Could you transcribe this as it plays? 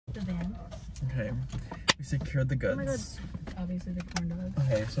Okay. We secured the goods. Oh my god. Obviously the corn dog.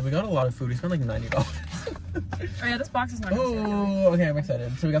 Okay, so we got a lot of food. We spent like $90. Oh yeah, this box is not gonna sit. Oh, okay, I'm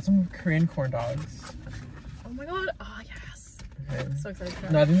excited. So we got some Korean corn dogs. Oh my god. Oh yes. Okay. So excited to try.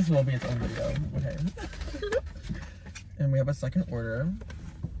 No, I think this will be its own video. Okay. And we have a second order.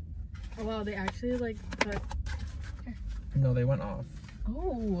 Oh wow, they actually like put... No, they went off.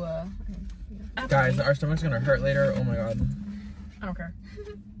 Oh. Okay. Yeah. Guys, our stomach's gonna hurt later. Oh my god. I don't care.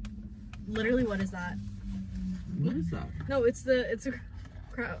 Literally, what is that? What is that? No, it's a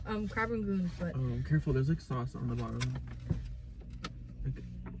crab rangoon, but Oh, careful. There's like sauce on the bottom. Like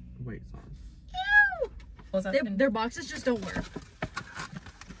white sauce. ew! Their boxes just don't work.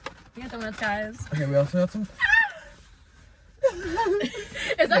 We got donuts, guys. Okay, we also got some.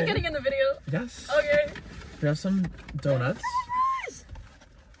 Is that getting in the video? Yes. Okay. We have some donuts.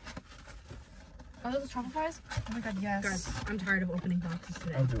 Are those truffle fries? Oh my god, yes. Guys, I'm tired of opening boxes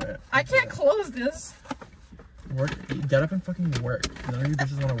today. I'll do it. I can't close this. Work. Get up and fucking work. None of you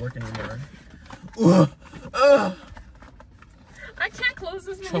bitches want to work anymore. Ugh. Ugh. I can't close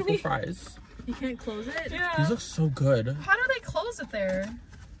this. Truffle fries. You can't close it? Yeah. These look so good. How do they close it there?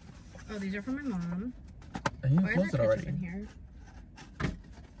 Oh, these are from my mom. I need to close it already. In here?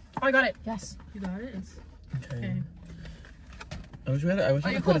 Oh, I got it. Yes. You got it? Okay. I wish we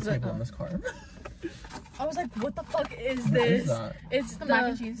had put a table in this car. I was like, what the fuck is What this? is that? It's the mac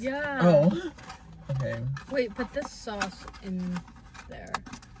and cheese. Yeah. Oh. Okay. Wait, put this sauce in there.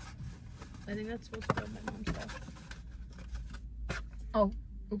 I think that's supposed to go in my mom's stuff. Oh.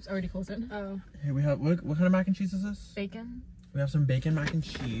 Oops, I already closed it. Oh. Hey, we have, what kind of mac and cheese is this? Bacon. We have some bacon mac and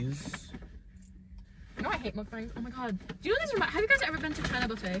cheese. You know I hate mukbang. Oh my god. Do you know these have you guys ever been to China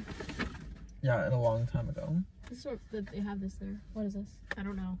Buffet? Yeah, a long time ago. This is what they have this there. What is this? I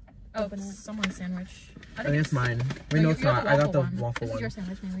don't know. Oh, it's someone's sandwich. I think it's mine. Wait, no, it's not. I got the waffle This one. is your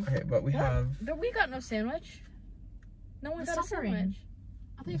sandwich, maybe. Okay, but we have... But we got no sandwich. No one got a sandwich.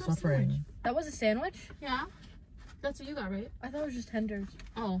 I thought you got a sandwich. That was a sandwich? Yeah. That's what you got, right? I thought it was just tenders.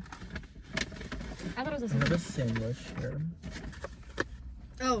 Oh. I thought it was a I have sandwich. a sandwich here.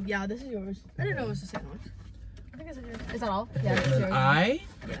 Oh, yeah, this is yours. I didn't know it was a sandwich. I think it's yours. Is that all? Okay, Yeah, and then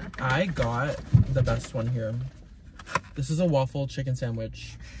I got the best one here. This is a waffle chicken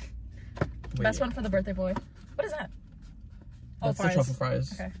sandwich. Wait. Best one for the birthday boy. What is that? That's the truffle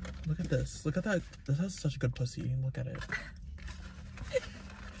fries. Okay. Look at this. Look at that. This has such a good pussy. Look at it.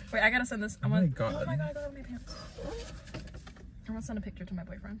 Wait, I gotta send this. Oh my god. Oh my god, I got my pants. I'm gonna send a picture to my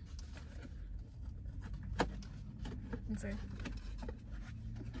boyfriend. Let's see.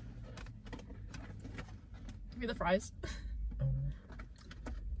 Give me the fries. Oh.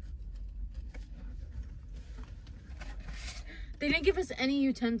 They didn't give us any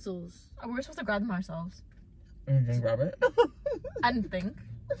utensils. Oh, we were supposed to grab them ourselves. You didn't grab it? I didn't think.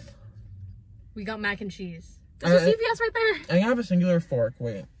 We got mac and cheese. There's a CVS right there. I have a singular fork.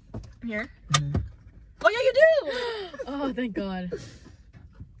 Wait. Here. Mm-hmm. Oh yeah, you do. Oh, thank God.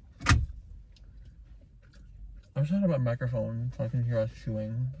 I wish I had a microphone so I can hear us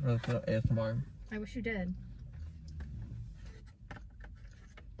chewing for the ASMR. I wish you did.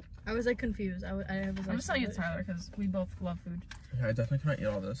 I was like confused. I was like, I'm just telling you, Tyler, because we both love food. Yeah, I definitely cannot eat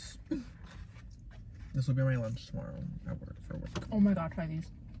all this. This will be my lunch tomorrow at work for work. Oh my god, try these.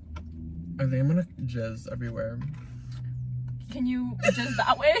 I think I'm gonna jizz everywhere. Can you just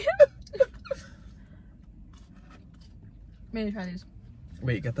that way? Maybe try these.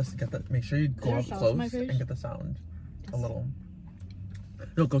 Wait, get this. Make sure you go up close and get the sound. A little.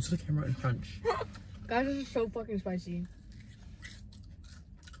 No, go to the camera and punch. Guys, this is so fucking spicy.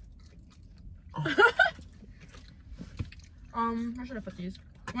 Where should I put these?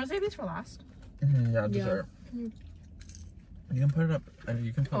 You want to save these for last? Yeah, dessert. Yeah. You can put it up, and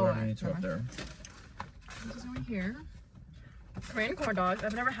you can put whatever you need to up there. This is over here. Korean corn dogs.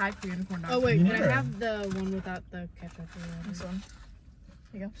 I've never had Korean corn dogs. Oh wait, can I have the one without the ketchup or whatever? This one.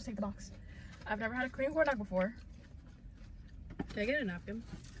 Here you go. Just take the box. I've never had a Korean corn dog before. Can I get a napkin?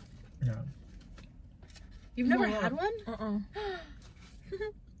 Yeah. You've never had one? Oh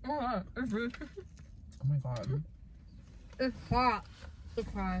my god, it's rude. Oh my god. It's hot. The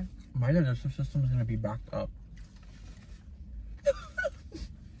cry. My digestive system is gonna be backed up.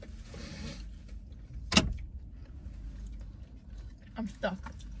 I'm stuck.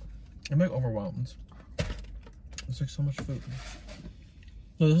 I'm like overwhelmed. There's like so much food.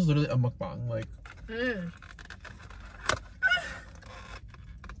 No, this is literally a mukbang. Like. It is.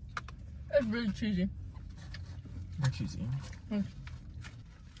 It's really cheesy. Very cheesy.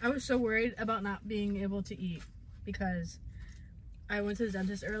 I was so worried about not being able to eat because I went to the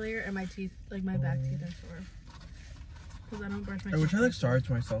dentist earlier and my teeth, like my back teeth are sore. Because I don't brush my teeth. I wish I like starved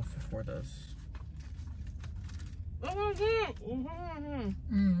myself before this. What?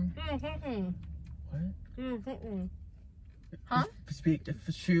 Huh? Speak.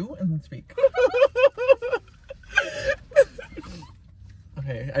 Chew and then speak.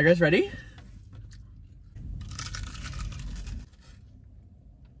 Okay, are you guys ready?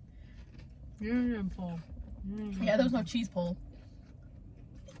 Pull. Yeah, there was no cheese pull.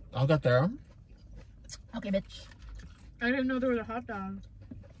 I'll get there. Okay, bitch. I didn't know there was a hot dog.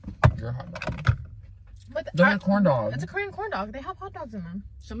 You're a hot dog. But They're a corn dog. It's a Korean corn dog. They have hot dogs in them.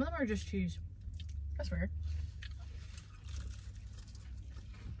 Some of them are just cheese. That's weird.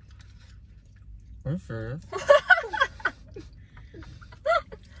 Are you serious?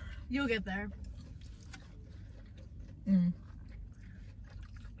 You'll get there.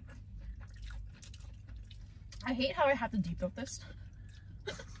 I hate how I have to deep throat this.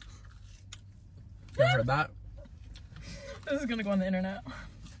 You heard that? This is gonna go on the internet.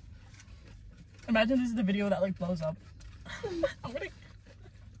 Imagine this is the video that like blows up. I'm gonna...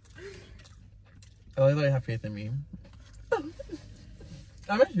 I like that you have faith in me.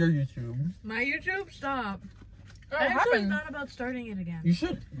 I miss your YouTube. My YouTube? Stop. What I actually happened? thought about starting it again. You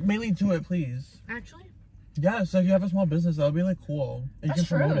should mainly do it, please. Actually? Yes, like you have a small business, that would be like cool. And you That's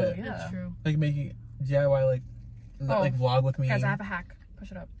can promote true, it. yeah. That's true. Like making DIY like like vlog with me. Guys, I have a hack.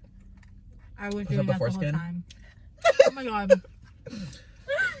 Push it up. I was Was doing that that the whole foreskin? time. Oh my god.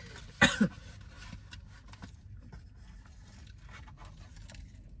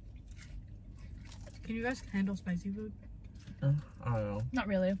 Can you guys handle spicy food? I don't know. Not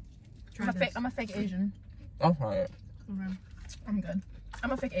really. Try I'm this. a fake Asian. I'll try it. Okay. I'm good.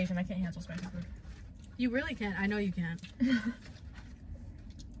 I'm a fake Asian. I can't handle spicy food. You really can't. I know you can't.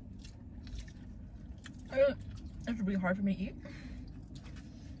 It's really hard for me to eat.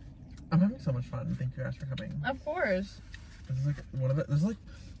 I'm having so much fun. Thank you guys for coming. Of course. This is like this is like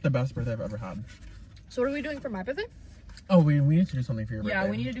the best birthday I've ever had. So what are we doing for my birthday? Oh, we need to do something for your birthday. Yeah,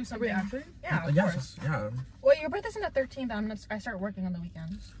 we need to do something. actually? Yeah, of yes, course. yeah. Well, your birthday's on the 13th. I start working on the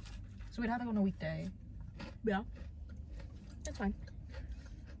weekends, so we'd have to go on a weekday. Yeah. It's fine.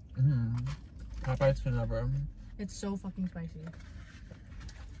 Popeye's food ever. It's so fucking spicy.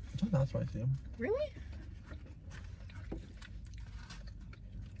 It's not that spicy. Really?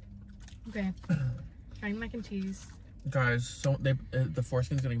 Okay. Trying mac and cheese. Guys, so the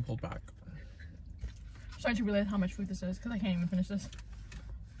foreskin's getting pulled back. I'm starting to realize how much food this is because I can't even finish this.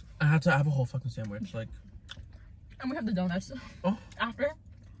 I had to have a whole fucking sandwich. Like, And we have the donuts. oh, After.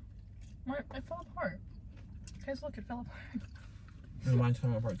 It fell apart. Guys, look, it fell apart. mine's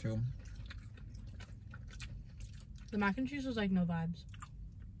coming apart too. The mac and cheese was like no vibes.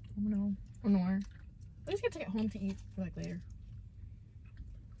 Oh no. Oh no. I just get to get home to eat for like later.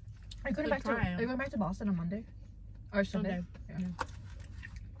 Are you Like, try 'em. going back to Boston on Monday? Or Sunday? Yeah.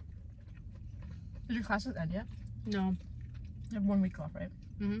 Did your classes end yet? No. You have 1 week off, right?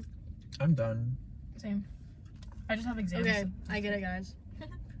 Mm-hmm. I'm done. Same. I just have exams. Okay, I get it, guys.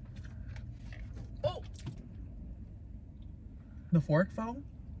 Oh! The fork fell?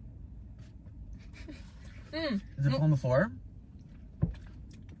 Mm. Is it on the floor?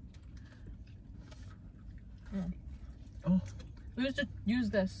 Mm. Oh, We used to use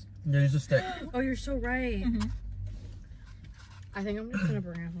this. yeah, use a stick. Oh, you're so right. Mm-hmm. I think I'm just gonna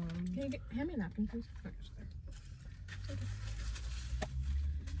bring it home. Can you hand me a napkin, please?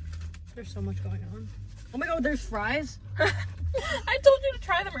 There's so much going on. Oh my god, there's fries? I told you to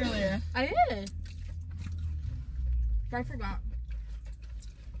try them earlier. I did. I forgot.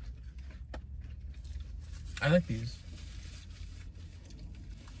 I like these.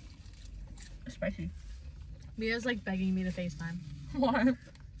 It's spicy. Mia's like begging me to FaceTime. Why?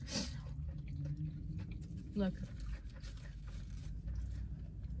 Look.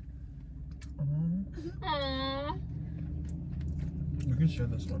 Aww. We can share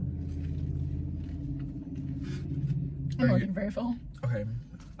this one. I'm already very full. Okay,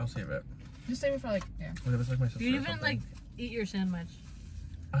 I'll save it. Just save it for like, yeah. Wait, it's like my sister. Do you or even something. like eat your sandwich?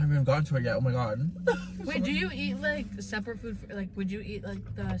 I haven't even gotten to it yet. Oh my god. Wait, do you eat like separate food? Like, would you eat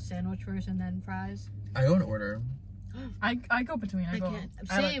like the sandwich first and then fries? I go in order. I go between. I I can't.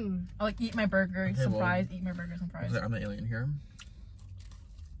 like- Same. I like eat my burger, Okay, some well- fries, eat my burger, some I fries. was like, I'm the alien here.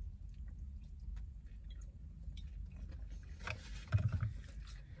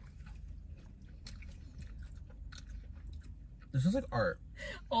 This is like art.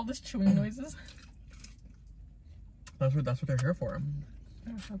 All this chewing noises. That's what they're here for.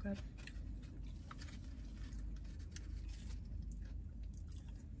 Oh, so good.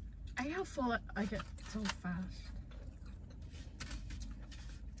 I get how full I get so fast.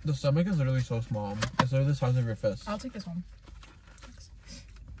 The stomach is literally so small. It's literally the size of your fist. I'll take this one.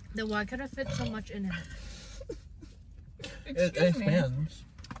 Then why could I fit so much in it? It Excuse me. expands.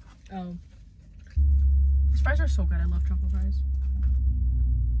 Oh. These fries are so good. I love truffle fries.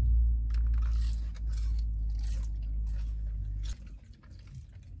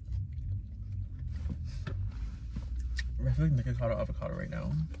 I feel like Nick is hot avocado right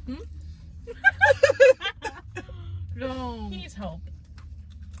now. No. He needs help.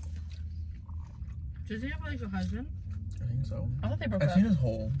 Does he have like a husband? I think so. I thought they broke I've up. seen his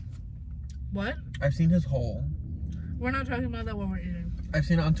hole. What? I've seen his hole. We're not talking about that when we're eating. I've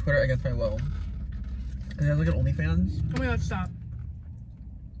seen it on Twitter against my will. And he has like an OnlyFans. Oh my god, stop.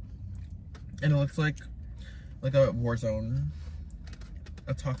 And it looks like a war zone.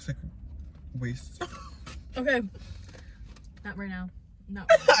 A toxic waste. Okay. Not right now. No.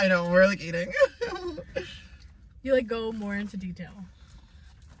 I know, we're like eating. You like go more into detail.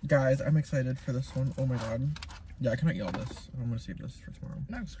 Guys, I'm excited for this one. Oh my god. Yeah, I cannot eat all this. I'm gonna save this for tomorrow.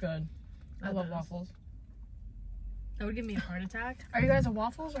 Looks good. I That love does. waffles. That would give me a heart attack. Are you guys a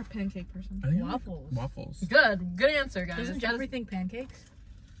waffles or pancake person? I think I like Waffles. waffles. Good. Good answer, guys. Doesn't Jeffrey think pancakes?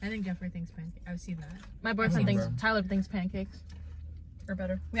 I think Jeffrey thinks pancakes. I've seen that. My boyfriend thinks, remember. Tyler thinks pancakes are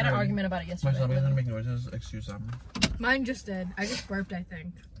better. We had an Sorry. argument about it My yesterday. stomach is gonna make noises. Excuse them. Mine just did. I just burped, I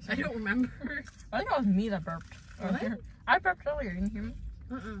think. I don't remember. I think it was me that burped. What? I burped earlier. You didn't hear me?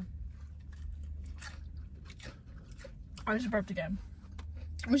 I just burped again.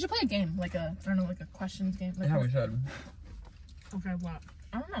 We should play a game, like a, I don't know, like a questions game. Like Yeah, we should. Okay, what?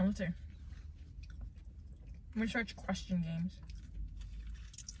 I don't know. Let's see. I'm gonna search question games.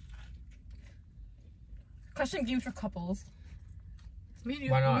 Question games for couples.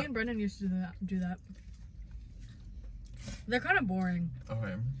 Why not? Me and Brendan used to do that. They're kind of boring.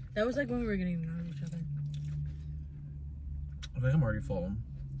 Okay. That was like when we were getting to know each other. I think I'm already full.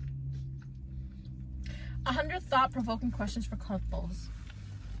 100 thought-provoking questions for couples.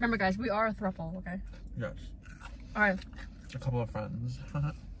 Remember, guys, we are a throuple, okay? Yes. All right. A couple of friends.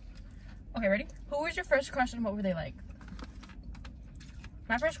 Okay, ready? Who was your first crush and what were they like?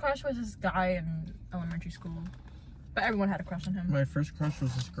 My first crush was this guy in elementary school, but everyone had a crush on him. My first crush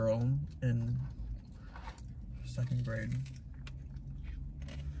was this girl in 2nd grade.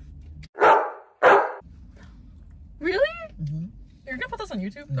 Really? Mm-hmm. You're gonna put this on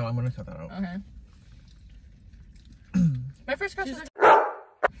YouTube? No, I'm gonna cut that out. Okay. My first crush was...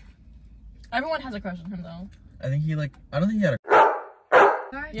 Everyone has a crush on him, though. I think he like. I don't think he had a.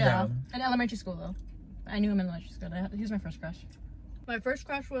 Alright. Yeah. In elementary school, though. I knew him in elementary school. He was my first crush. My first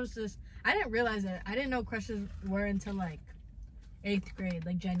crush was this. I didn't realize it. I didn't know crushes were until like 8th grade,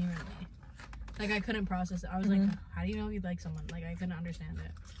 like genuinely. Like I couldn't process it. I was like, how do you know you like someone? Like I couldn't understand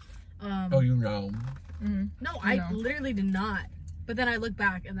it. Oh, you know. No, I literally did not. But then I look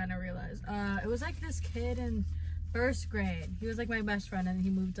back and then I realized it was like this kid in 1st grade. He was like my best friend and he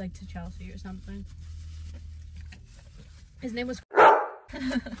moved like to Chelsea or something. His name was.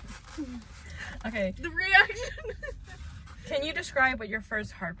 Okay. The reaction. Can you describe what your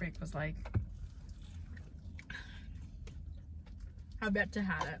first heartbreak was like? I've yet to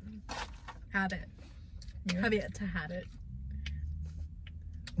had it. Had it. Yeah. Have yet to had it.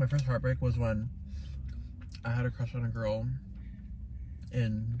 My first heartbreak was when I had a crush on a girl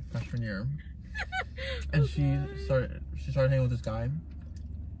in freshman year, and she started hanging with this guy. And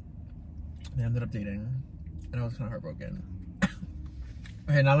they ended up dating, and I was kind of heartbroken.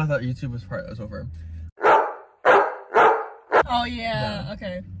 Okay, now that YouTube was over. Oh, yeah.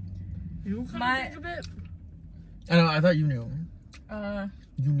 Okay. You kind of think of it? I know. I thought you knew.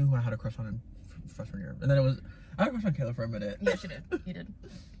 You knew who I had a crush on in freshman year, and then I had a crush on Kayla for a minute. Yes, you did. You did.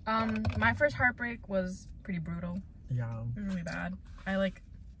 My first heartbreak was pretty brutal. Yeah. It was really bad. It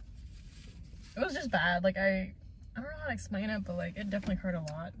was just bad. Like, I don't know how to explain it, but, like, it definitely hurt a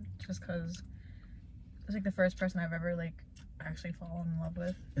lot. Just because it was, like, the first person I've ever, like, actually fallen in love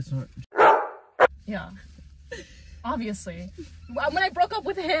with. It's not. Yeah. Obviously. When I broke up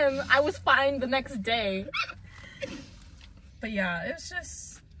with him, I was fine the next day. But, yeah, it was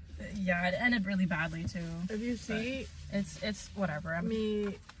just... Yeah, it ended really badly, too. If you see... It's whatever.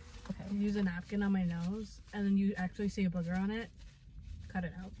 Me use a napkin on my nose, and then you actually see a booger on it, cut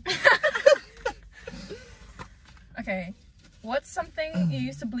it out. Okay, what's something you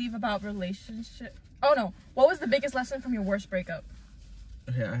used to believe about relationship? Oh no, what was the biggest lesson from your worst breakup?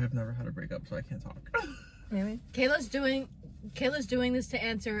 Okay, I have never had a breakup, so I can't talk. Maybe. Kayla's doing this to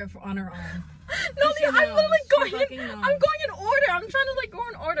answer it on her own. No, She I'm knows. literally She going fucking in. knows. I'm going in order. I'm trying to like go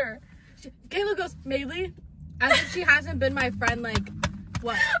in order. Kayla goes, Maylee, as if she hasn't been my friend, like,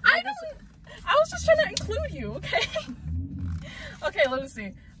 what? I was just trying to include you, okay? Okay, let me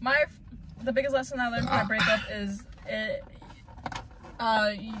see. The biggest lesson I learned from my breakup is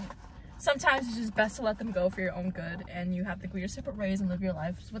Sometimes it's just best to let them go for your own good, and you have to go your separate ways and live your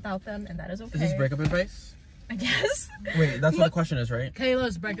lives without them, and that is okay. Is this breakup advice? I guess. Wait, that's what the question is, right?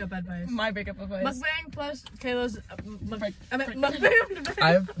 Kayla's breakup advice. My breakup advice. Mukbang plus Kayla's mukbang.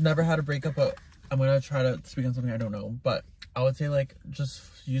 I've never had a breakup, but I'm gonna try to speak on something I don't know. But I would say, like, just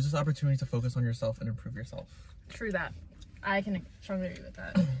use this opportunity to focus on yourself and improve yourself. True that. I can strongly agree with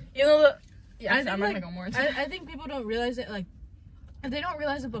that. You know, I'm not gonna go more into it. I think people don't realize it, like, if they don't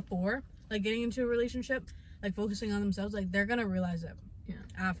realize it before, like, getting into a relationship, like, focusing on themselves, like, they're gonna realize it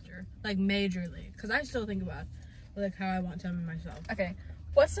after, like, majorly. Because I still think about, like, how I want time in myself. Okay.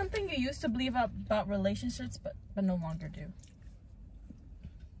 What's something you used to believe about relationships but no longer do?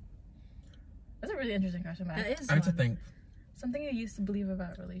 That's a really interesting question, but That is I have to one. think. something you used to believe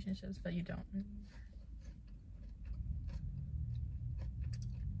about relationships but you don't.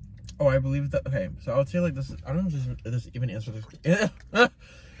 Oh, I believe that. Okay, so I would say, like, this. I don't know if this even answers this.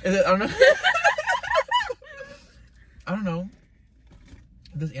 Is it? I don't know. I don't know.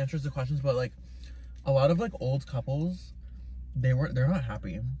 If this answers the questions, but, like, a lot of, like, old couples, they're not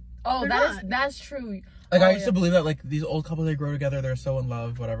happy. Oh, They're that's true. Like, Oh, I used to believe that, like, these old couples, they grow together, they're so in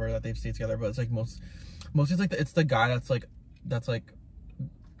love, whatever, that they've stayed together. But it's like mostly it's like it's the guy that's like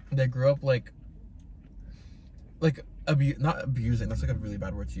they grew up like not abusing. That's like a really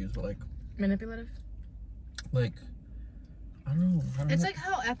bad word to use, but like Manipulative. I don't know. It's like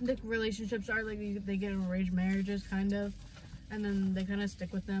how ethnic relationships are. Like, they get arranged marriages, kind of, and then they kind of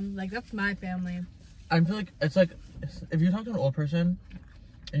stick with them. Like, that's my family. I feel like it's like if you talk to an old person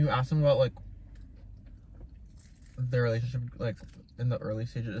and you ask them about like their relationship, like in the early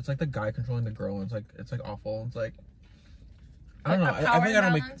stages, it's like the guy controlling the girl, and it's like awful. It's like I don't know. Like a I power think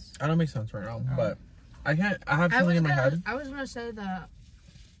imbalance? I don't make sense right now, Oh. but I can't. I have something in my head. I was gonna say that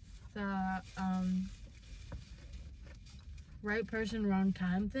the right person, wrong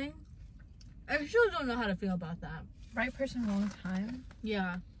time thing. I still don't know how to feel about that. Right person, wrong time.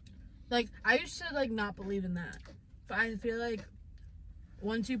 Yeah, like, I used to, like, not believe in that, but I feel like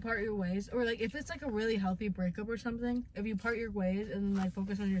once you part your ways, or, like, if it's, like, a really healthy breakup or something, if you part your ways and, like,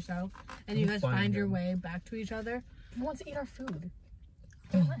 focus on yourself and you You'll guys find find your him. way back to each other. He wants to eat our food.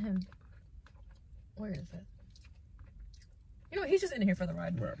 Don't let him. Where is it? You know, he's just in here for the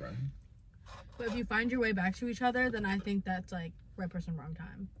ride. Whatever. But if you find your way back to each other, then I think that's, like, right person, wrong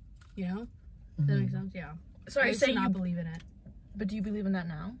time. You know? Does that make sense? Yeah. So I are you used to saying not you, believe in it. but do you believe in that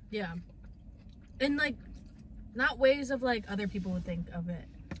now? Yeah. In, like, not ways of, like, other people would think of it.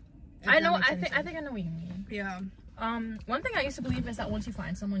 if I that know. makes I any think sense. I know what you mean. Yeah. One thing I used to believe is that once you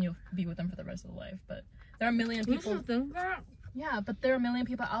find someone, you'll be with them for the rest of life. But there are a million You used people. to think that? Yeah, but there are a million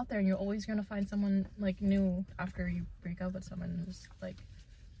people out there, and you're always gonna find someone like new after you break up with someone. And just like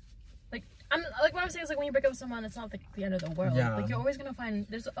I'm like what I'm saying is like when you break up with someone, it's not like the end of the world. Yeah. Like you're always gonna find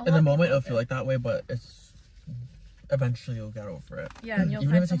there's a lot In the of moment, people it'll out feel there. like that way, but it's eventually you'll get over it. Yeah, and you'll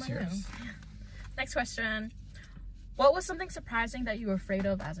Even find if it takes someone new. years. Next question: what was something surprising that you were afraid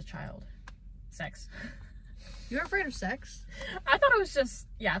of as a child? Sex. You're afraid of sex? I thought it was just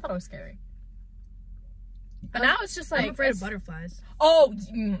I thought it was scary. But now it's just like I'm afraid of it's- butterflies. Oh,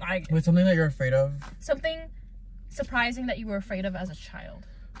 Wait, something that you're afraid of? something surprising that you were afraid of as a child.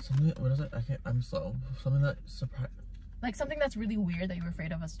 Something. What is it? I'm slow. Something that surprise. Like something that's really weird that you were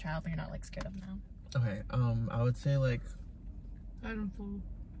afraid of as a child, but you're not like scared of now. Okay. I would say like. I'm full.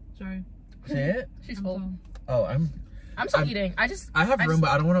 Sorry. Say it. She's I'm full. full. Oh, I'm still I'm- eating. I have room, but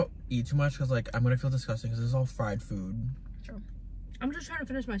I don't want to eat too much because like I'm gonna feel disgusting because this is all fried food. I'm just trying to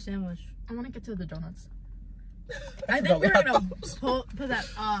finish my sandwich. I want to get to the donuts. I forgot think we we're had gonna those. put that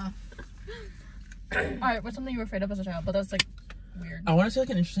All right, what's something you were afraid of as a child? But that's like weird. I want to say like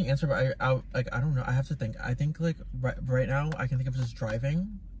an interesting answer, but I don't know. I have to think. I think like right now I can think of just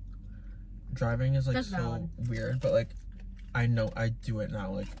driving. Driving is like That's so valid. weird, but like I know I do it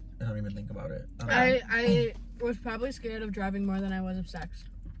now. Like I don't even think about it. I was probably scared of driving more than I was of sex.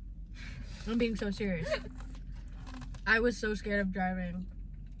 I'm being so serious. I was so scared of driving.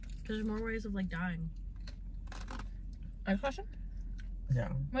 Because there's more ways of, like, dying. Next question. Yeah.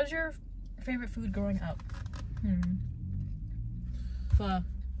 What was your favorite food growing up? Pho.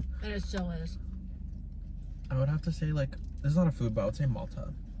 And it still is. I would have to say like this is not a food, but I would say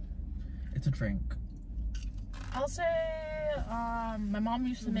Malta. It's a drink. I'll say my mom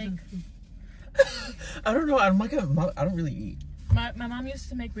used to make I don't know. I'm like I don't really eat. my mom used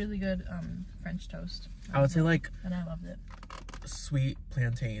to make really good French toast. I would say like And I loved it. sweet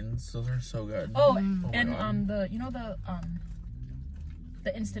plantains. Those are so good. Oh, Oh my and God.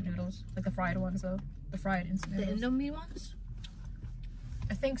 the instant noodles, like the fried ones though. The fried instant The noodles. Indomie ones?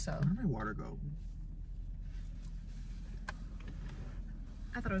 I think so. Where did my water go?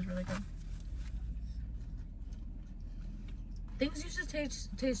 I thought it was really good. Things used to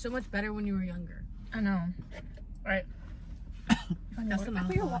taste so much better when you were younger. I know. Right. That's the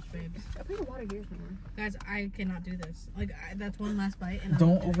mouthwash, babes. I put the water here somewhere. Guys, I cannot do this. Like, that's one last bite. And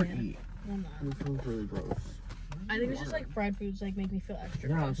Don't I'm doing overeat. it. Well, I'm not. This feels really gross. I think it's just like fried foods like make me feel extra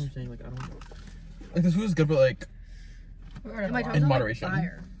Yeah, gross. that's what I'm saying. Like, I don't. Like, this food is good, but like, And my tongue's in on, like, moderation.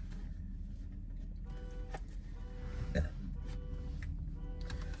 fire.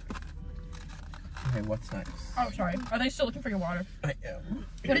 Okay, what's next? Oh, sorry. Are they still looking for your water? I am.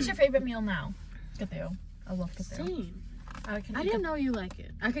 What is your favorite meal now? Gatheo. I love gatheo. Same. I didn't know you like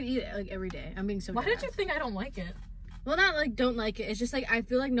it. I could eat it like every day. I'm being so. Why dead did you ass. think I don't like it? Well, not like don't like it. It's just like I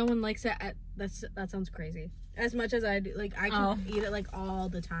feel like no one likes it. That sounds crazy. As much as I do, like I can eat it like all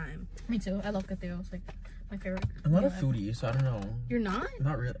the time. Me too. I love gatheo. It's like my favorite. I'm not a foodie, so I don't know. You're not,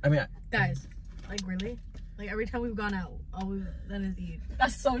 Not really. I mean, guys. Like really, like every time we've gone out, all we've done is eat.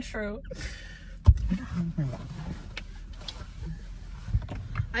 That's so true.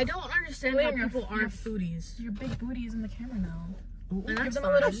 I don't understand William, how people your aren't foodies. Your big booty is in the camera now. Ooh. And Give that's them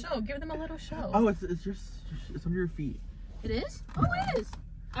a little fine. show. Give them a little show. Oh, it's just it's under your feet. It is? Oh, it is.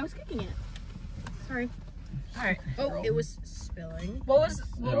 I was kicking it. Sorry. All right. Oh, Girl. it was spilling. What was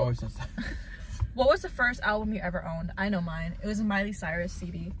It always does that. what was the first album you ever owned? I know mine. It was a Miley Cyrus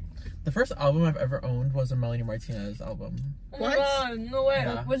CD. The first album I've ever owned was a Melanie Martinez album. Oh What? my god, no way.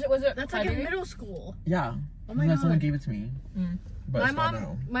 Yeah. Was it That's like in Crybaby? middle school. Yeah. Oh my Because someone god. gave it to me. Mm. But it's not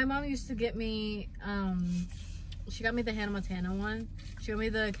now. My mom used to get me she got me the Hannah Montana one. She got me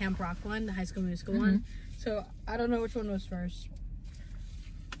the Camp Rock one, the High School Musical one. So I don't know which one was first.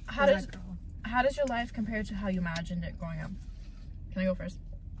 How does your life compare to how you imagined it growing up? Can I go first?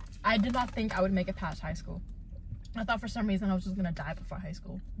 I did not think I would make it past high school. I thought for some reason I was just gonna die before high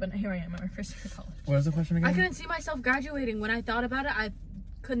school. But here I am at my first year of college. What is the question again? I couldn't see myself graduating. When I thought about it, I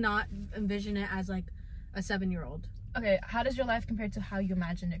could not envision it as like a 7-year-old. Okay, how does your life compare to how you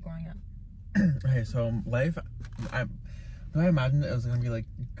imagined it growing up? Okay, so life, I imagined it was gonna be like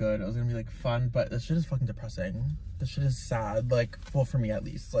good. It was gonna be like fun, but this shit is fucking depressing. This shit is sad. Like, well, for me at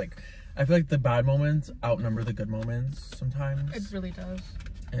least. Like, I feel like the bad moments outnumber the good moments sometimes. It really does.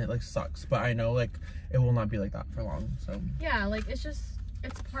 And it like sucks, but I know like it will not be like that for long. So Yeah, like it's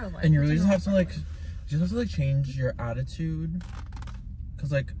part of life. and you It's really a just have to normal like part of life. you just have to like change your attitude,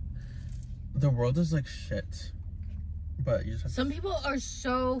 because like the world is like shit, but you just have Some people are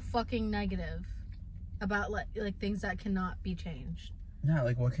so fucking negative about like things that cannot be changed. yeah,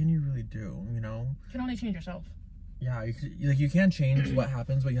 like what can you really do, you know? You can only change yourself. Yeah, you can't change what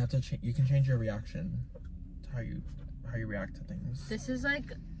happens, but you have to you can change your reaction to how you react to things. This is like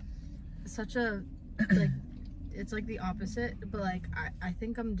such a like it's like the opposite, but like I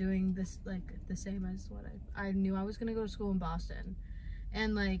think I'm doing this like the same as what I knew I was gonna go to school in Boston,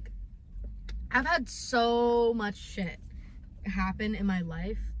 and like I've had so much shit happen in my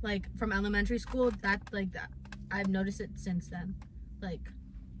life, like from elementary school, that I've noticed it since then,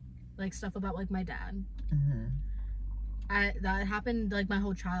 like stuff about like my dad. Mm-hmm. That happened like my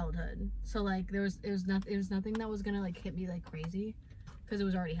whole childhood. So like it was nothing that was gonna like hit me like crazy, because it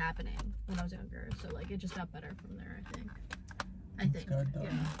was already happening when I was younger. So like it just got better from there, I think. Good, though. Yeah.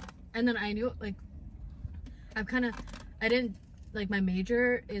 And then I knew like I didn't like my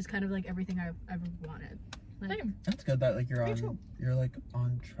major is kind of like everything I've ever wanted. Like, Same. That's good that like Me too. you're like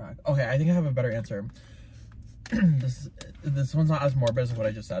on track. Okay, I think I have a better answer. this one's not as morbid as what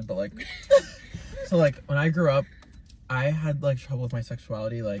I just said, but like so like when I grew up, I had like trouble with my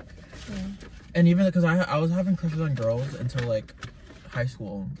sexuality, like and even because I was having crushes on girls until like high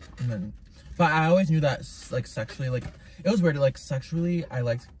school, and then but I always knew that like sexually, like it was weird, like sexually I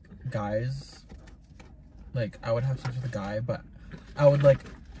liked guys, like I would have sex with a guy, but I would like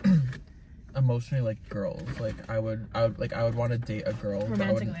emotionally like girls, like I would want to date a girl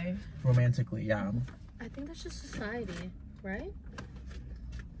Romantically. romantically, yeah. I think that's just society, right?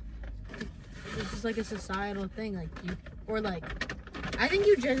 It's just like a societal thing, like you, or like, I think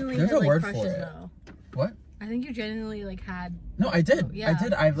you genuinely There's had a like word for crushes it. though. What? I think you genuinely like had. No, I did. Yeah. I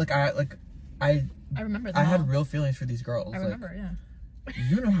did. I remember that. I had real feelings for these girls. I remember, Like,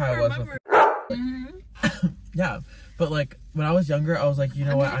 you know how I was with Mm-hmm. yeah, but like when I was younger, I was like, you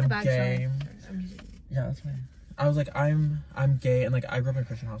know what, I'm gay. Yeah, that's fine. I was like, I'm gay, and like I grew up in a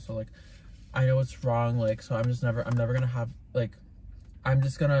Christian house, so like I know it's wrong, like so I'm never gonna have like I'm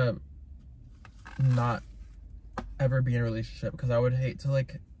just gonna not ever be in a relationship, because I would hate to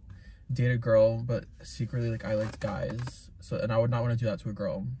like date a girl but secretly like I liked guys, so and I would not want to do that to a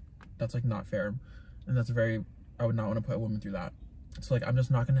girl. That's like not fair, and I would not want to put a woman through that. So like I'm just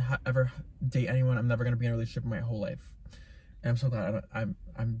not gonna ever date anyone. I'm never gonna be in a relationship my whole life, and I'm so glad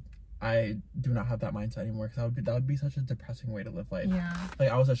I'm I do not have that mindset anymore, because that would be such a depressing way to live life. Yeah. Like,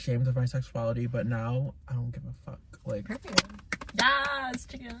 I was ashamed of my sexuality, but now I don't give a fuck. Like, Perfect. Yes,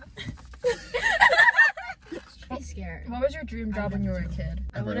 chicken. I'm scared. What was your dream job when you were a kid?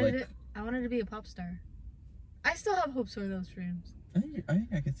 I wanted to be a pop star. I still have hopes for those dreams. I think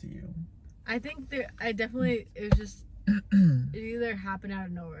I could see you. I think it was just, it either happened out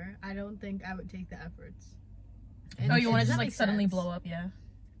of nowhere. I don't think I would take the efforts. Oh, you want to Does just that like make suddenly sense? blow up? Yeah.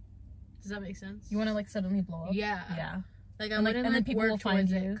 Does that make sense? You want to like suddenly blow up? Yeah. Yeah. Like, I And, like, wouldn't and then like people work will find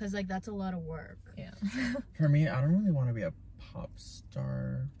towards it, you. because like that's a lot of work. Yeah. For me, I don't really want to be a pop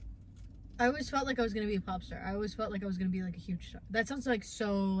star. I always felt like I was gonna be a pop star. I always felt like I was gonna be like a huge star. That sounds like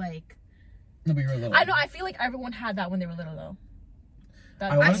so like. No, but you were little. I know. I feel like everyone had that when they were little, though.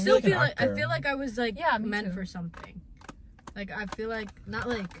 I wanna I be still like an feel like I actor. feel like I was like Yeah, me meant too. for something. Like, I feel like not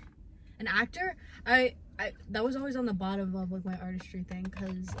like an actor. That was always on the bottom of like my artistry thing,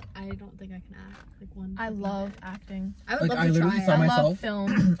 because I don't think I can act like one. I love acting. I would Like, love I to literally try saw it. I myself. love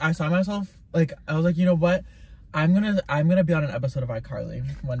film. I saw myself, like, I was like, you know what? I'm gonna be on an episode of iCarly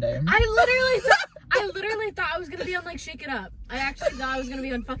one day. I literally thought I was gonna be on like Shake It Up. I actually thought I was gonna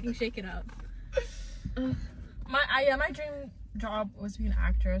be on fucking Shake It Up. My dream job was to be an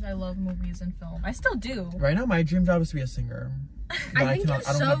actress. I love movies and film. I still do. Right now, my dream job is to be a singer. But I think cannot. you're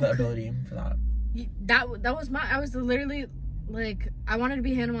I don't so have the good. ability for that. That was I was literally like, I wanted to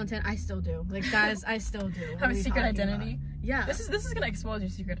be Hannah Montana. I still do. Like, guys, I still do. What Have are a you secret talking identity. about? Yeah. This is gonna expose your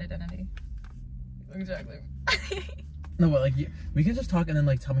secret identity. Exactly. No, but like, we can just talk and then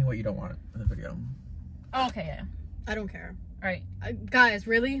like tell me what you don't want in the video. Oh, okay, yeah. I don't care. All right. Guys,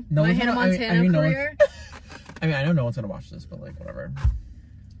 really? No My one's Hannah gonna- Montana I mean, no one's- career? I mean, I know no one's gonna watch this, but like, whatever.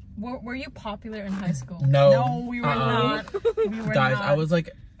 Were you popular in high school? No. No, we were not. We were Guys, not. I was like,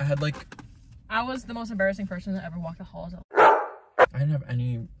 I was the most embarrassing person that ever walked the halls. I didn't have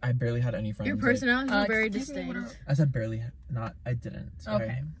any. I barely had any friends. Your like, personality is very excuse me, distinct. I said barely. Not. I didn't.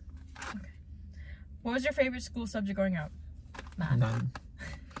 Okay. What was your favorite school subject growing up? Math. None.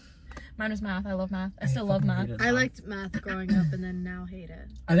 Mine was math. I love math. I still love fucking math. hated I liked math growing up, and then now hate it.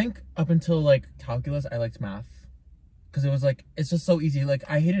 I think up until like calculus, I liked math. Because it was like, it's just so easy. Like,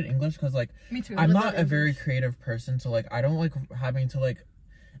 I hated English because like, Me too. I'm What not about a very English? creative person. So like, I don't like having to like,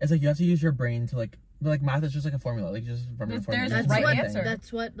 it's like you have to use your brain to like, but like math is just like a formula. Like, you just remember the formula. There's It's a just right one answer. thing.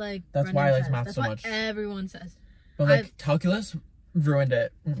 That's what like. That's Brennan why I like says. math That's so what much. everyone says. But like, calculus ruined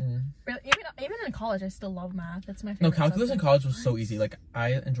it. Mm-mm. Really, even in college, I still love math. It's my favorite. No, calculus in subject. college was so easy. Like,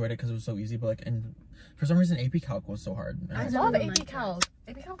 I enjoyed it because it was so easy. But like, for some reason, AP Calc was so hard. I I don't love like AP it. Calc.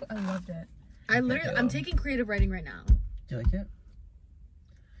 AP Calc, I loved it. I'm taking creative writing right now. Do you like it?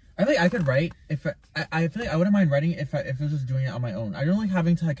 I think I could write if I feel like I wouldn't mind writing if I was just doing it on my own. I don't like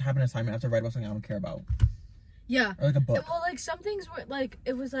having to like have an assignment. I have to write about something I don't care about, Yeah. or like a book. Well, like some things were like,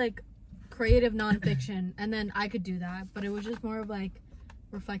 it was like creative nonfiction, and then I could do that, but it was just more of like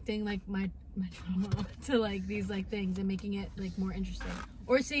reflecting like my trauma to like these like things and making it like more interesting,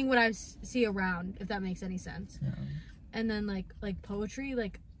 or seeing what I see around, if that makes any sense. Yeah. And then like poetry,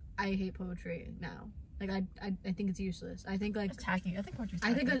 like I hate poetry now. Like I think it's useless. I think like It's tacky. I think poetry's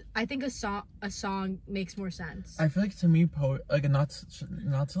tacky. I think a song makes more sense. I feel like to me, not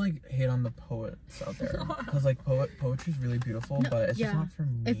to like hate on the poets out there, because like poetry is really beautiful, No, but it's yeah. just not for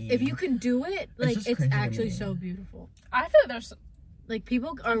me. If you can do it, like just it's cringy to actually me. so beautiful. I feel like there's. Like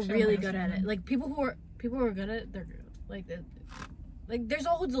people are Actually, really I'm good at it. understanding. Like people who are good at it, they're good. Like there's a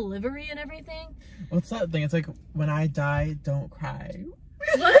whole delivery and everything. What's that thing? It's like, when I die, don't cry.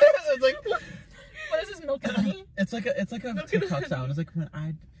 What? It's like, What is this, milk and honey? it's like a TikTok sound. It's like, when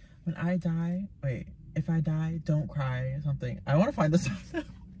I die, wait, if I die, don't cry, something. I want to find this sound.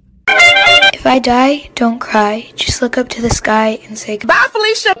 If I die, don't cry. Just look up to the sky and say goodbye,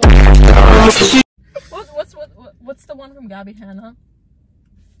 Felicia. What's the one from Gabby Hanna?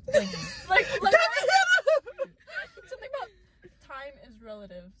 Like something about time is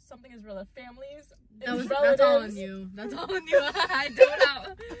relative. Something is relative. Families is relatives. That's all on you. That's all on you. I don't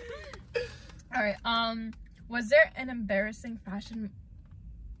know. All right. Was there an embarrassing fashion?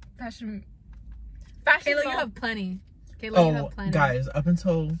 Kayla, you moment? have plenty. Kayla, you Oh, have plenty. guys, up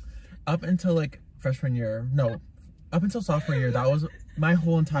until like freshman year, no, up until sophomore year, that was my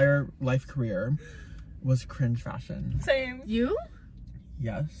whole entire life career was cringe fashion. Same. You?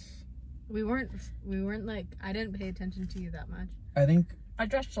 Yes. We weren't like, I didn't pay attention to you that much. I think, I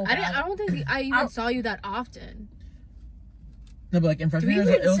dressed so I bad. don't think I even saw you that often. no, but like in freshman we year,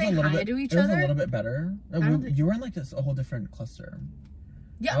 even it was say a little hi bit, to each it was a other? little bit better. No, don't think- you were in like this a whole different cluster.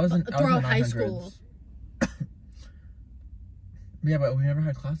 Yeah, I was in throughout the high 900s. school. Yeah, but we never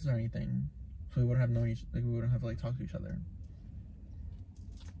had classes or anything, so we wouldn't have known we wouldn't have like talked to each other.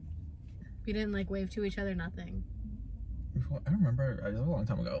 We didn't like wave to each other, nothing. I don't remember. It was a long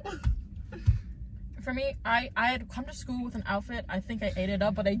time ago. For me, I had come to school with an outfit. I think I ate it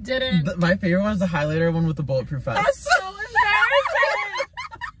up, but I didn't. My favorite one is the highlighter one with the bulletproof vest. That's so embarrassing.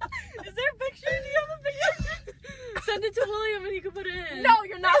 Is there a picture? Do you have a picture? Send it to William and he can put it in. No,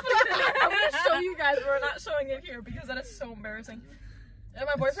 you're not putting it in. I'm gonna show you guys. We're not showing it here because that is so embarrassing. And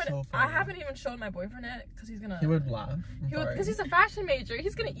my boyfriend, so I funny. haven't even shown my boyfriend it because he's gonna. He would laugh. Because he's a fashion major.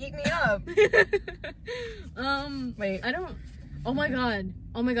 He's gonna eat me up. Wait. I don't. Oh my god.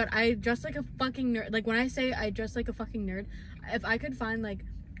 I dress like a fucking nerd. Like when I say I dress like a fucking nerd, if I could find like,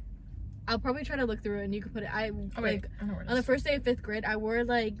 I'll probably try to look through it and you could put it. I know where it on the is. first day of 5th grade, I wore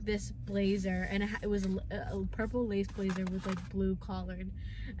like this blazer and it was a purple lace blazer with like blue collared,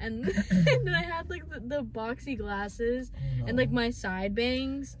 and then I had like the boxy glasses and like my side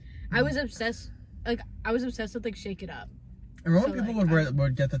bangs. I was obsessed. Like I was obsessed with like Shake It Up. Remember when So, people like,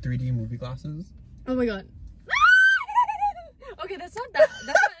 would get the 3D movie glasses? Oh my god. Okay, that's not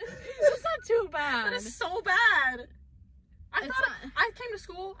too bad. That is so bad. I It's thought not. I came to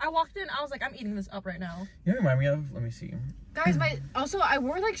school. I walked in. I was like, I'm eating this up right now. You remind me of? Let me see. Guys, I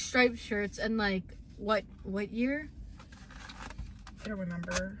wore like striped shirts and like what year? I don't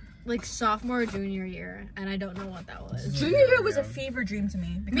remember. Like sophomore or junior year, and I don't know what that was. Junior year was a fever dream to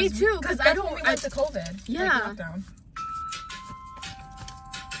me. Me too, because I don't. We went to COVID. Yeah. Like, lockdown.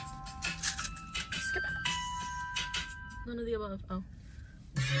 Skip it. None of the above. Oh.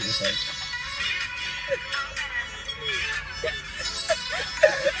 It's like,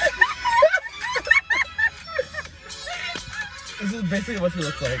 this is basically what she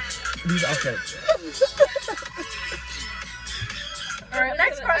looks like. These outfits. All right,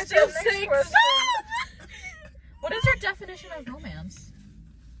 next question. feel Next sick. question. What is your definition of romance?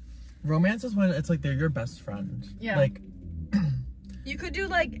 Romance is when it's like they're your best friend. Yeah. Like, You could do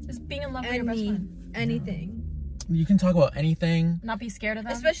like Just being in love with your best friend. anything, you can talk about anything. Not be scared of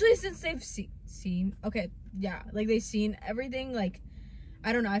them. especially since they've seen. Okay, yeah, like they've seen everything. Like,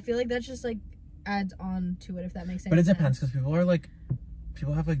 I don't know. I feel like that's just like adds on to it if that makes sense. But it depends because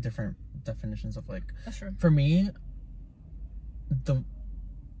people have like different definitions of like. That's true. For me,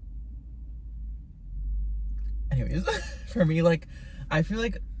 anyways, for me, like, I feel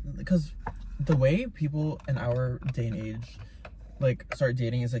like because the way people in our day and age like start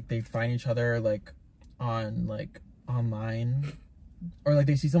dating is like they find each other like on like online, or like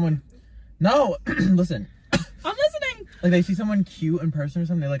they see someone. No, listen. I'm listening. Like they see someone cute in person or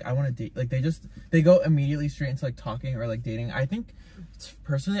something, they're like, I want to date. Like they go immediately straight into like talking or like dating. I think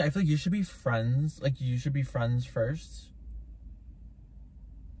personally, I feel like you should be friends. Like you should be friends first.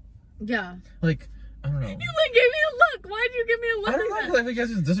 Yeah. Like I don't know. You like gave me a look. Why'd you give me a look? I don't know. like I think you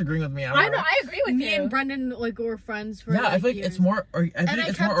guys are disagreeing with me. I know. I agree with Me you. and Brendan like were friends for. Yeah, I feel like years. it's more. I think I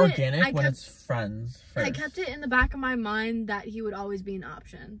it's kept more it- organic I when kept- it's friends first. I kept it in the back of my mind that he would always be an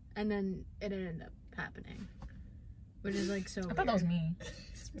option, and then it ended up happening, which is like so. I thought that was me.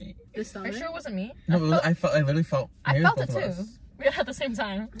 It's me. This Are you sure it wasn't me? No, I literally felt. I maybe felt both it of too. us. We had it at the same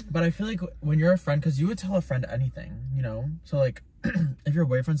time. But I feel like when you're a friend, because you would tell a friend anything, you know. So like, if your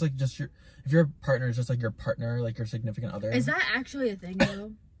boyfriend's like just if your partner is just like your partner, like your significant other. Is that actually a thing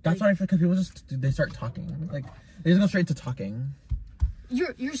though? That's what I feel, because people they start talking, like they just go straight to talking.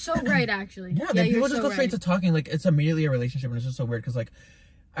 You're so right, actually. Yeah, then you're people just so go straight right. to talking, like it's immediately a relationship, and it's just so weird because like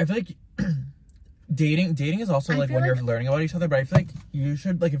I feel like dating is also I like feel when you're like- learning about each other, but I feel like you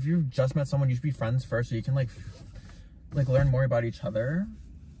should, like, if you just met someone, you should be friends first so you can like learn more about each other,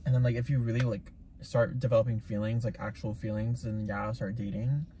 and then like if you really like start developing feelings, like actual feelings, and yeah, start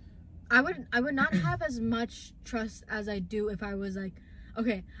dating. I would not have as much trust as I do if I was like,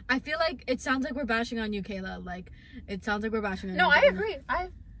 okay. I feel like it sounds like we're bashing on you, Kayla. Like it sounds like we're bashing on you. No, I but agree.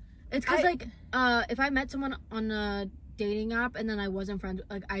 It's because like if I met someone on a dating app and then I wasn't friends,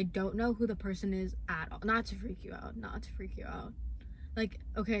 like I don't know who the person is at all. Not to freak you out. Like,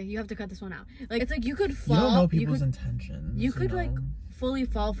 okay, you have to cut this one out. Like, it's like you could fall. You don't know people's intentions. You could know? like fully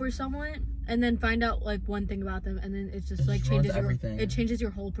fall for someone and then find out like one thing about them, and then it's just It like just ruins changes everything. it changes your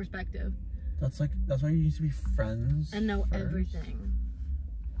whole perspective That's why you need to be friends and know first. everything.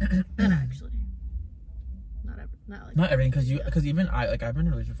 Not actually. Not everything, because even I've been in a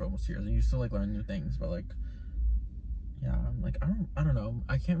relationship for almost 2 years, and you still like learn new things, but like, yeah, I'm like I don't know,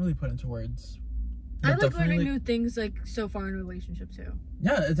 I can't really put into words. I But like definitely, learning new things like so far in a relationship too.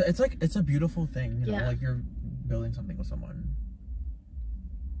 Yeah, it's like it's a beautiful thing, you know, Yeah. like you're building something with someone.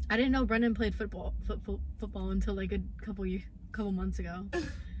 I didn't know Brendan played football until like a couple months ago.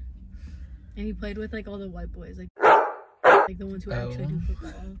 And he played with like all the white boys, like the ones who actually do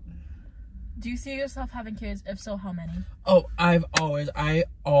football. Do you see yourself having kids? If so, how many? Oh, I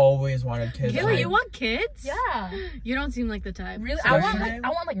always wanted kids. Kayla, you want kids? Yeah. You don't seem like the type. Really? So I yesterday-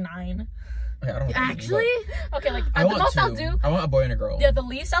 want like 9. Okay, I don't know, Actually? Okay, like I the want most 2. I'll do. I want a boy and a girl. Yeah, the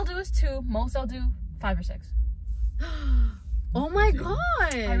least I'll do is 2. Most I'll do 5 or 6. Oh my god.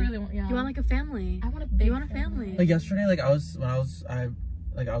 I really want. Yeah. You want like a family. I want a big. You want a family. Like yesterday, like I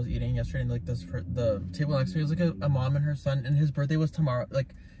was eating yesterday, and like the table next to me was like a mom and her son, and his birthday was tomorrow.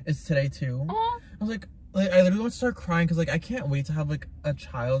 Like it's today too. Aw. I was like I literally want to start crying because like I can't wait to have like a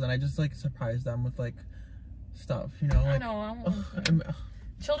child, and I just like surprise them with like stuff, you know. Like, I know. I want. ugh,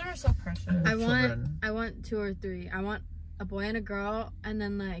 Children are so precious. I want 2 or 3. I want a boy and a girl, and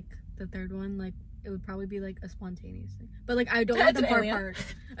then like the third one, like it would probably be like a spontaneous thing. But like I don't want them far apart.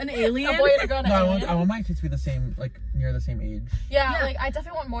 An alien. A boy and a girl. And an No, alien. I want my kids to be the same, like near the same age. Yeah, Yeah. like I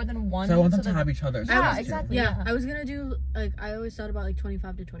definitely want more than one. So I want them so to that- have each other. So Yeah, that's two. exactly. Yeah, Yeah. I was gonna do like I always thought about like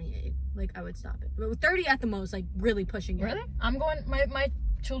 25 to 28. Like I would stop it, but with 30 at the most, like really pushing it. Really? I'm going. My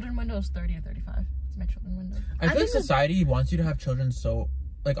children window is 30 or 35. It's my children window. I feel like think society wants you to have children so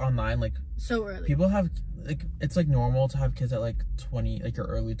like online, like So early. people have like it's like normal to have kids at like 20, like your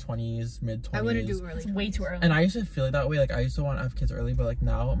early 20s, mid 20s. I wouldn't do early. It's way too early. And I used to feel that way. Like I used to want to have kids early, but like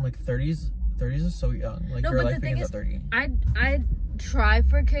now I'm like 30s is so young. Like No, your but the life thing begins is, at 30. I'd try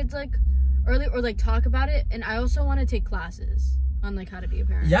for kids like early or like talk about it, and I also want to take classes on like how to be a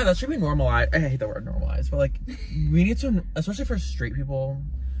parent. Yeah, that should be normalized. I hate the word normalized, but like we need to, especially for straight people,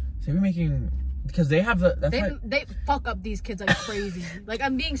 to be making, because they have the They fuck up these kids like crazy. Like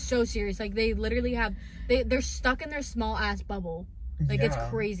I'm being so serious. Like they literally have they're stuck in their small ass bubble. Like it's Yeah.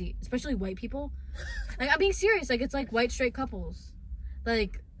 crazy, especially white people. Like I'm being serious. Like it's like white straight couples,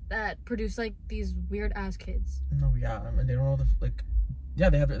 like that produce like these weird ass kids. No, yeah, and they don't know the like. Yeah,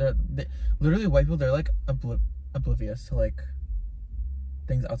 they have they literally white people. They're like oblivious to like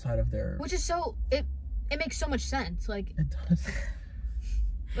things outside of their. Which is so it makes so much sense. Like It does.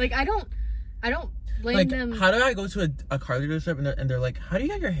 like I don't blame Like, them. how do I go to a car dealership and they're like, how do you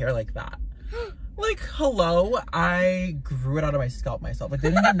get your hair like that? Like, hello, I grew it out of my scalp myself. Like, they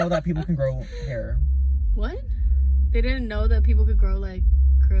didn't even know that people can grow hair. What? They didn't know that people could grow like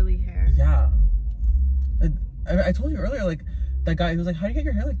curly hair. Yeah. I told you earlier, like, that guy who was like, how do you get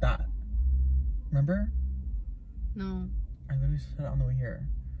your hair like that? Remember? No, I literally said it on the way here.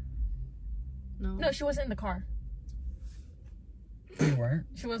 no. No, she wasn't in the car. You weren't?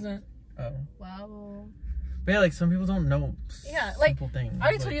 She wasn't. Oh. Wow. But yeah, like, some people don't know Yeah, like, simple things. I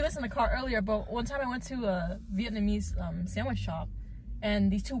already like, told you this in the car earlier, but one time I went to a Vietnamese sandwich shop,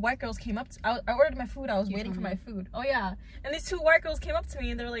 and these 2 white girls came up. I ordered my food. I was waiting for my food. Oh yeah, and these 2 white girls came up to me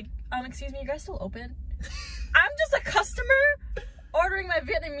and they're like, "Excuse me, you guys still open?" I'm just a customer ordering my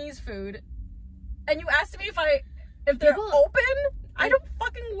Vietnamese food, and you asked me if they're People- open. I don't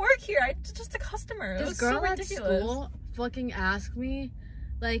fucking work here. I'm just a customer. It This was girl so at ridiculous. school fucking asked me,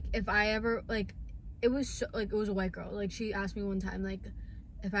 like, if I ever, like, it was so, like, it was a white girl. Like, she asked me one time, like,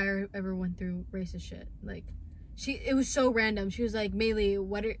 if I ever went through racist shit. Like, it was so random. She was like, Maylee,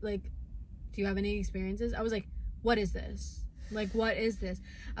 do you have any experiences? I was like, what is this? Like, what is this?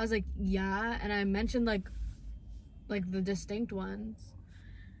 I was like, yeah. And I mentioned, like the distinct ones.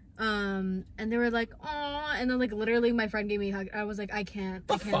 And they were like, "Aw," and then like literally my friend gave me a hug. I was like, I can't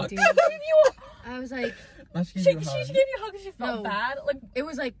fuck? do She this. gave you I was like, she she gave gave you a hug. you a hug because she felt No. bad. Like, it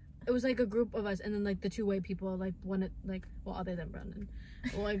was like a group of us, and then like the 2 white people, like other than Brendan,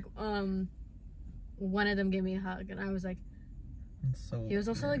 like one of them gave me a hug, and I was like, It's so he was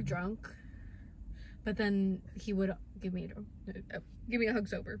also weird. like drunk, but then he would give me a hug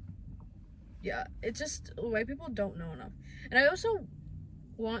sober. Yeah, it's just white people don't know enough, and I also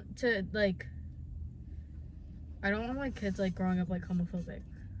want to like. I don't want my kids like growing up like homophobic.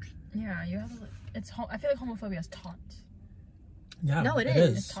 yeah, you have to, like, I feel like homophobia is taught. Yeah, No, it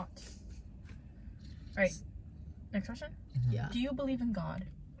It's is. taught. Right. Next question. Yeah, Do you believe in God?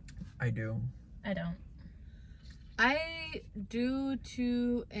 I do. I don't. I do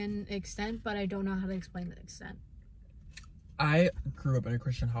to an extent, but I don't know how to explain the extent. I grew up in a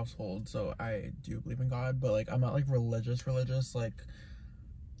Christian household, so I do believe in God, but like I'm not like religious. Like,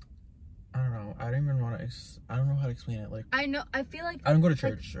 I don't know. I don't even want to. I don't know how to explain it. Like, I know. I feel like I don't go to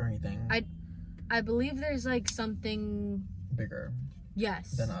church or anything. I believe there's like something. Bigger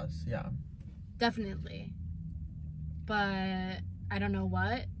Yes, than us. Yeah. definitely. But I don't know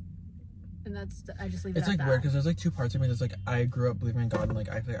what, and I just leave it It's at like that. weird because there's like 2 parts of me. There's like I grew up believing in God, and like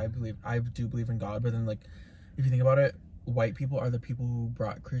I do believe in God, but then like if you think about it, white people are the people who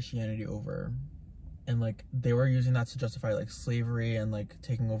brought Christianity over, and like they were using that to justify like slavery and like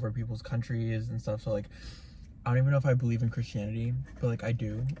taking over people's countries and stuff. So like I don't even know if I believe in Christianity, but like I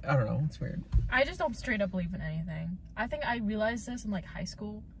do. I don't know. It's weird. I just don't straight up believe in anything. I think I realized this in like high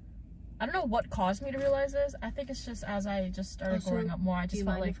school. I don't know what caused me to realize this. I think it's just as I just started Also, growing up more, I Do just you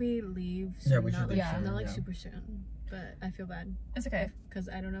felt mind like if we leave? Yeah, soon? we should Not leave like, soon, not like yeah. super soon, but I feel bad it's okay. because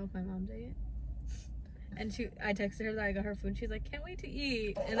I don't know if my mom's ate. And I texted her that I got her food. She's like, "Can't wait to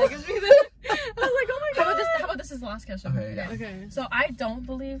eat," and that gives me the. I was like, "Oh my How god." about this? How about this is the last question? Okay, yeah. Okay. So I don't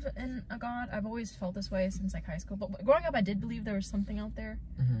believe in a god. I've always felt this way since like high school. But growing up, I did believe there was something out there.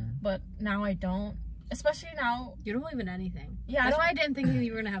 Mm-hmm. But now I don't. Especially now. You don't believe in anything. Yeah, That's why I didn't think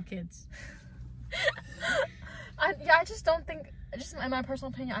you were gonna have kids. I just don't think. Just in my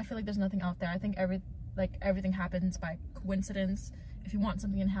personal opinion, I feel like there's nothing out there. I think everything happens by coincidence. If you want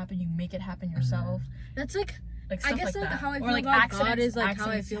something to happen, you make it happen yourself. That's like. Like I stuff guess like that. how I Or, feel like, about God accidents- is like how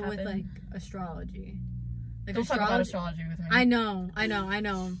I accidents feel with happen. like astrology. Like Don't talk about astrology with me. I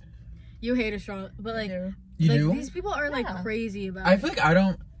know. You hate astrology, but like, do. You like do? these people are like Yeah. crazy about. I feel like I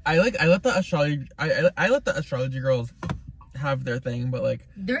don't. I let the astrology. I let the astrology girls have their thing, but like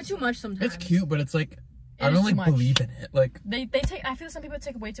They're too much sometimes. it's cute, but it's like I It don't is like too much. believe in it. Like They take. I feel some people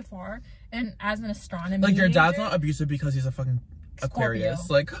take it way too far. And as an astronomy, your dad's major- not abusive because he's a fucking Aquarius.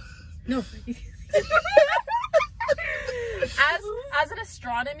 Like No. As an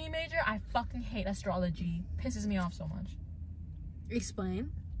astronomy major, I fucking hate astrology. Pisses me off so much.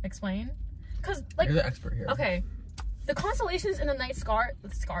 Explain. Explain? Cause like you're the expert here. okay, the constellations in the night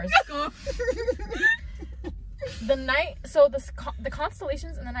the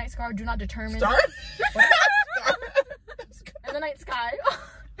constellations in the night sky do not determine Star? in the night sky.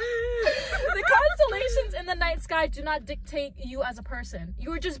 The constellations in the night sky do not dictate you as a person.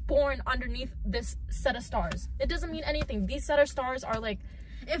 You were just born underneath this set of stars. It doesn't mean anything. These set of stars are like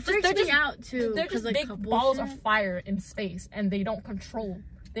It freaks me out too. they're just like, big couple balls shit. of fire in space, and they don't control.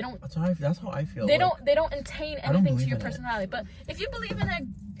 They don't. That's how I feel. They like, don't attain I don't anything to believe your in it. personality. But if you believe in it,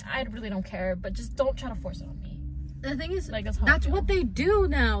 I really don't care. But just don't try to force it on me. The thing is, Like, that's how I feel. what they do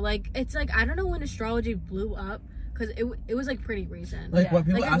now. Like, it's like I don't know when astrology blew up because it was like pretty recent. Like Yeah. what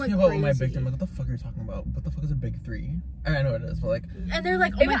people Like, it ask me went about my crazy. big thing, like what the fuck are you talking about? What the fuck is a big three? I know it is, but like And they're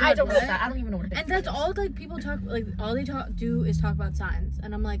like, oh Even my god, I don't know what? that. I don't even know what it is. And that's all like people talk like all they do is talk about signs.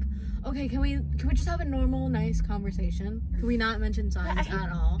 And I'm like, okay, can we just have a normal, nice conversation? Can we not mention signs I hate-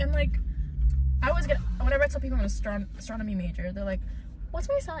 at all? And like, I always get whenever I tell people I'm an astronomy major, they're like, "What's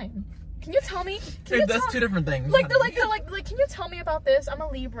my sign? Can you tell me? Can you that's tell-" two different things. Like they're like, can you tell me about this? I'm a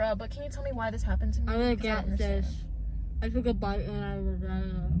Libra, but can you tell me why this happened to me? I'm gonna 'Cause I don't get this. understand. I took a bite and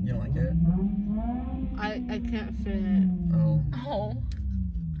You don't like it? I can't fit it. Oh. Oh,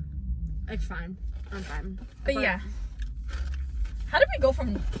 It's fine. I'm fine. but yeah. How did we go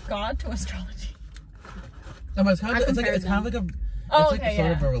from God to astrology? No, but it's kind of like a Oh, it's like okay, sort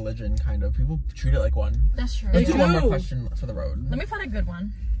yeah. of a religion, kind of. People treat it like one. That's true. Let's do one more do. question for the road. Let me find a good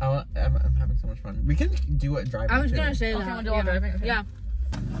one. I'm having so much fun. We can do it driving. I was too. gonna say Okay, that. we'll do all driving, okay. Yeah.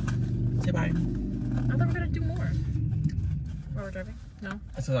 Say bye. I thought we were gonna do more. While we're driving? No.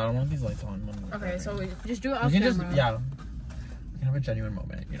 I said I don't want these lights on. When we're Okay, driving. so we Just do it we off can camera. just we can have a genuine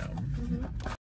moment, you know.